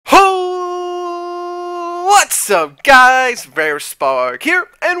What's up, guys? Rare Spark here,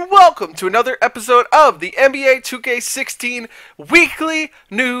 and welcome to another episode of the NBA 2K16 Weekly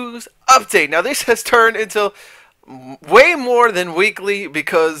News Update. Now, this has turned into way more than weekly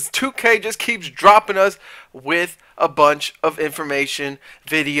because 2K just keeps dropping us with a bunch of information,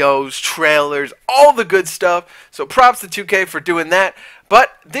 videos, trailers, all the good stuff. So props to 2K for doing that.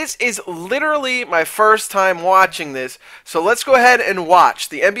 But this is literally my first time watching this. So let's go ahead and watch.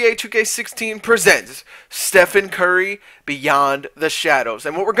 The NBA 2K16 presents Stephen Curry Beyond the Shadows.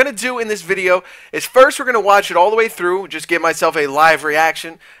 And what we're going to do in this video is first we're going to watch it all the way through, just give myself a live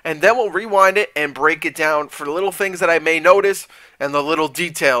reaction, and then we'll rewind it and break it down for the little things that I may notice and the little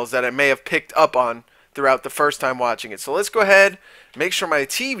details that I may have picked up on throughout the first time watching it. So let's go ahead, make sure my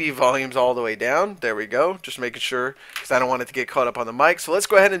TV volume's all the way down. There we go. Just making sure because I don't want it to get caught up on the mic. So let's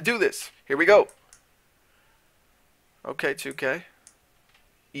go ahead and do this. Here we go. Okay, 2K.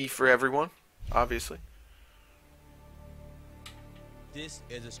 E for everyone, obviously. This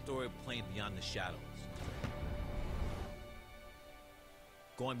is a story playing beyond the shadows.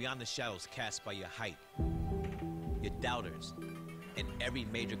 Going beyond the shadows cast by your hype, your doubters, in every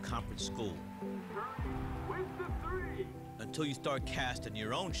major conference school. Until you start casting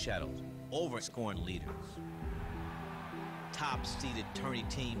your own shadows over scoring leaders, top-seeded tourney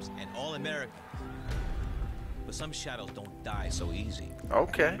teams, and All-Americans. But some shadows don't die so easy.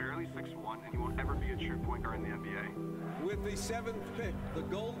 Okay. Barely 6'1", and you won't ever be a true point guard in the NBA. With the 7th pick, the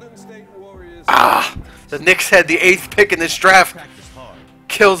Golden State Warriors. The Knicks had the 8th pick in this draft. Practice hard.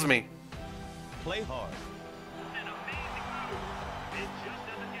 Kills me. Play hard.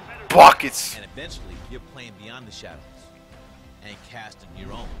 Buckets. And eventually, you're playing beyond the shadows and casting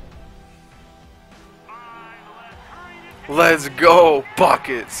your own. Let's go,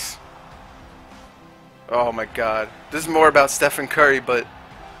 buckets. Oh my god. This is more about Stephen Curry, but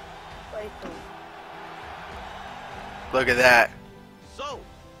look at that. So,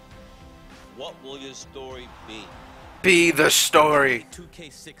 what will your story be? Be the story.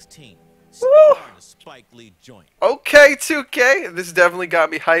 2K16. Woo! Starring the Spike Lee joint. Okay, 2K. This definitely got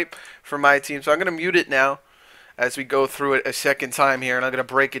me hype for my team, so I'm going to mute it now as we go through it a second time here, and I'm going to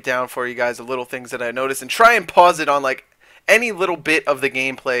break it down for you guys, the little things that I noticed, and try and pause it on like any little bit of the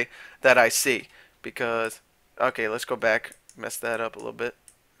gameplay that I see. Because, okay, let's go back, mess that up a little bit.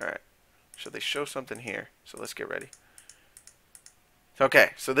 Alright, so they show something here, so let's get ready.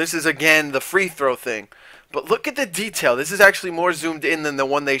 Okay, so this is again the free throw thing. But look at the detail. This is actually more zoomed in than the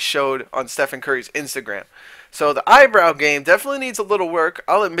one they showed on Stephen Curry's Instagram. So the eyebrow game definitely needs a little work.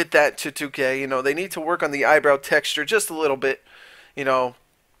 I'll admit that to 2K. You know, they need to work on the eyebrow texture just a little bit. You know,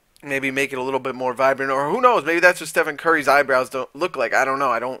 maybe make it a little bit more vibrant. Or who knows, maybe that's what Stephen Curry's eyebrows don't look like. I don't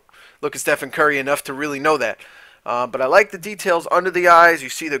know. I don't look at Stephen Curry enough to really know that. But I like the details under the eyes. You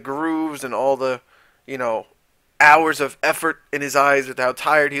see the grooves and all the, you know, hours of effort in his eyes with how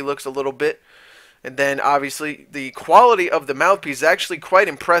tired he looks a little bit. And then obviously the quality of the mouthpiece is actually quite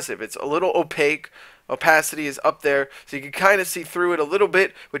impressive. It's a little opaque. Opacity is up there, so you can kind of see through it a little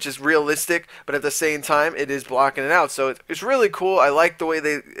bit, which is realistic, but at the same time it is blocking it out. So it's really cool. I like the way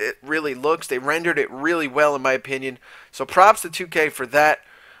it really looks. They rendered it really well in my opinion. So props to 2K for that.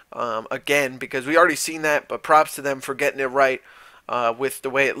 Again, because we already seen that, but props to them for getting it right. With the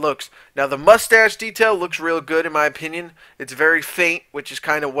way it looks. Now the mustache detail looks real good in my opinion. It's very faint, which is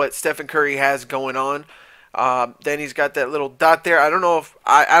kind of what Stephen Curry has going on. Then he's got that little dot there. I don't know if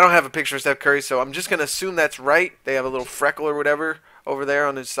I don't have a picture of Steph Curry, so I'm just gonna assume that's right. They have a little freckle or whatever over there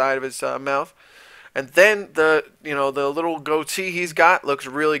on the side of his mouth. And then the little goatee he's got looks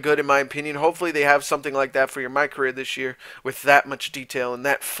really good in my opinion. Hopefully they have something like that for your My Career this year with that much detail and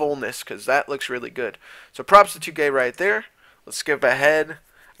that fullness, because that looks really good. So props to 2K right there. Let's skip ahead.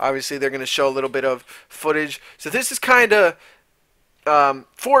 Obviously, they're going to show a little bit of footage. So this is kind of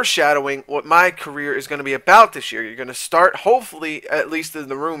foreshadowing what My Career is going to be about this year. You're going to start, hopefully, at least in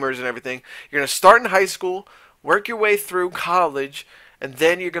the rumors and everything, you're going to start in high school, work your way through college, and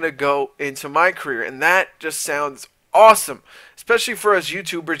then you're going to go into My Career. And that just sounds awesome. Especially for us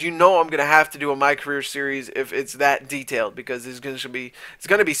YouTubers, you know I'm going to have to do a My Career series if it's that detailed, because it's going to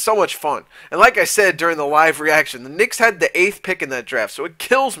be so much fun. And like I said during the live reaction, the Knicks had the 8th pick in that draft, so it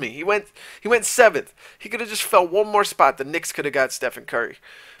kills me. He went 7th. He could have just fell one more spot. The Knicks could have got Stephen Curry.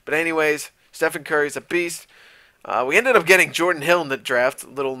 But anyways, Stephen Curry's a beast. We ended up getting Jordan Hill in the draft,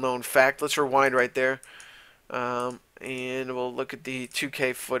 little known fact. Let's rewind right there. And we'll look at the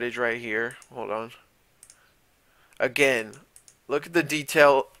 2K footage right here. Hold on. Again, look at the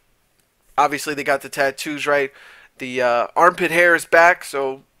detail. Obviously, they got the tattoos right. The armpit hair is back,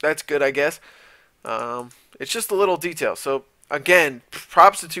 so that's good, I guess. It's just a little detail. So again,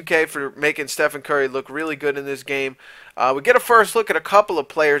 props to 2K for making Stephen Curry look really good in this game. We get a first look at a couple of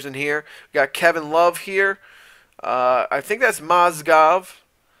players in here. We got Kevin Love here. I think that's Mozgov.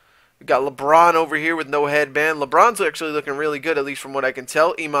 We got LeBron over here with no headband. LeBron's actually looking really good, at least from what I can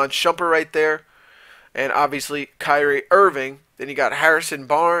tell. Iman Shumpert right there. And obviously Kyrie Irving. Then you got Harrison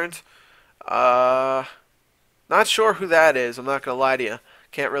Barnes. Not sure who that is. I'm not going to lie to you.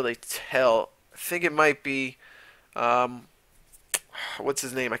 Can't really tell. I think it might be, what's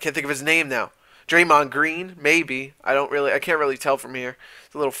his name? I can't think of his name now. Draymond Green, maybe. I can't really tell from here.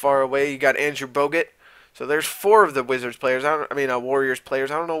 It's a little far away. You got Andrew Bogut. So there's 4 of the Wizards players. Warriors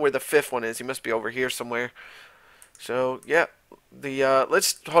players. I don't know where the 5th one is. He must be over here somewhere. So yeah,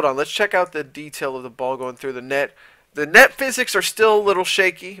 let's check out the detail of the ball going through the net. The net physics are still a little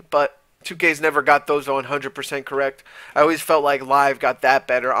shaky, but 2K's never got those 100% correct. I always felt like Live got that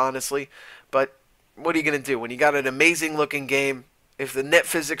better, honestly. But what are you gonna do when you got an amazing looking game? If the net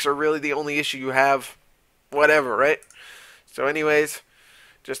physics are really the only issue you have, whatever, right? So anyways,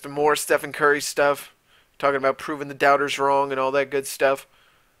 just more Stephen Curry stuff. Talking about proving the doubters wrong and all that good stuff.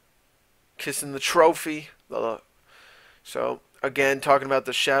 Kissing the trophy. So, again, talking about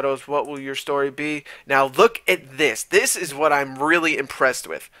the shadows. What will your story be? Now, look at this. This is what I'm really impressed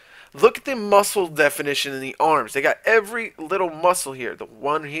with. Look at the muscle definition in the arms. They got every little muscle here. The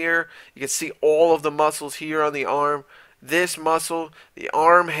one here. You can see all of the muscles here on the arm. This muscle. The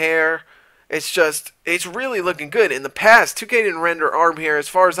arm hair. It's really looking good. In the past, 2K didn't render arm hair, as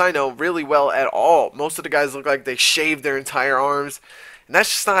far as I know, really well at all. Most of the guys look like they shaved their entire arms. And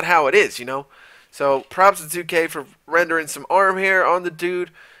that's just not how it is, you know. So, props to 2K for rendering some arm hair on the dude.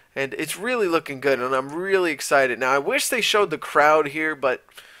 And it's really looking good, and I'm really excited. Now, I wish they showed the crowd here, but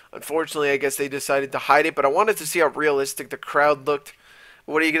unfortunately, I guess they decided to hide it. But I wanted to see how realistic the crowd looked.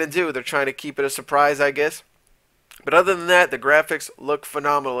 What are you going to do? They're trying to keep it a surprise, I guess. But other than that, the graphics look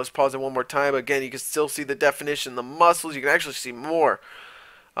phenomenal. Let's pause it one more time. Again, you can still see the definition, the muscles. You can actually see more.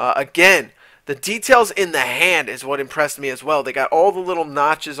 Again, the details in the hand is what impressed me as well. They got all the little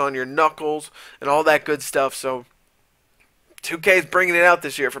notches on your knuckles and all that good stuff. So 2K is bringing it out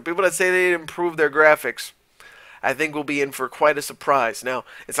this year. For people that say they didn't improve their graphics, I think we'll be in for quite a surprise. Now,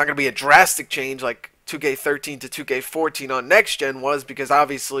 it's not going to be a drastic change like 2K13 to 2K14 on Next Gen was, because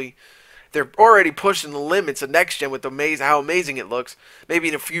obviously they're already pushing the limits of Next Gen with how amazing it looks. Maybe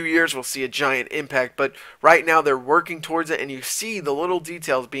in a few years we'll see a giant impact, but right now they're working towards it, and you see the little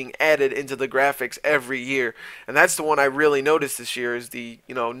details being added into the graphics every year. And that's the one I really noticed this year, is the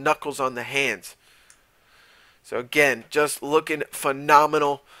knuckles on the hands. So again, just looking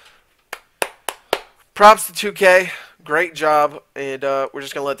phenomenal. Props to 2K. Great job, and we're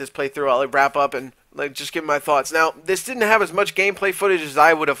just going to let this play through. I'll wrap up and just give my thoughts. Now, this didn't have as much gameplay footage as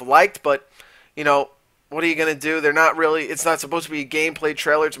I would have liked, but, what are you going to do? It's not supposed to be a gameplay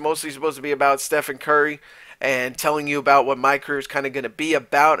trailer. It's mostly supposed to be about Stephen Curry and telling you about what my career is kind of going to be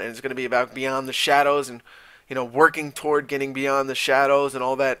about, and it's going to be about Beyond the Shadows and, working toward getting beyond the shadows and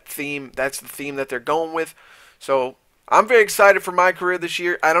all that theme. That's the theme that they're going with. So I'm very excited for my career this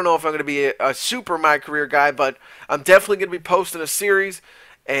year. I don't know if I'm going to be a super my career guy, but I'm definitely going to be posting a series,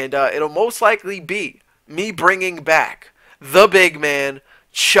 and it'll most likely be me bringing back the big man,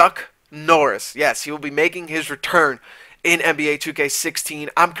 Chuck Norris. Yes, he will be making his return in NBA 2K16.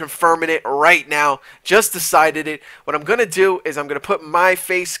 I'm confirming it right now. Just decided it. What I'm going to do is I'm going to put my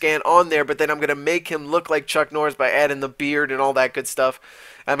face scan on there, but then I'm going to make him look like Chuck Norris by adding the beard and all that good stuff.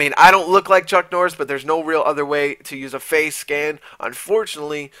 I mean, I don't look like Chuck Norris, but there's no real other way to use a face scan,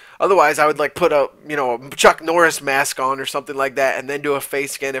 unfortunately. Otherwise, I would put a Chuck Norris mask on or something like that and then do a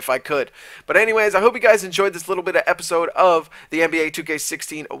face scan if I could. But anyways, I hope you guys enjoyed this little bit of episode of the NBA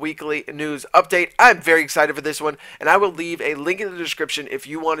 2K16 weekly news update. I'm very excited for this one, and I will leave a link in the description if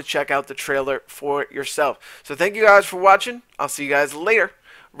you want to check out the trailer for yourself. So thank you guys for watching. I'll see you guys later.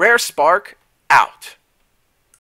 Rare Spark out.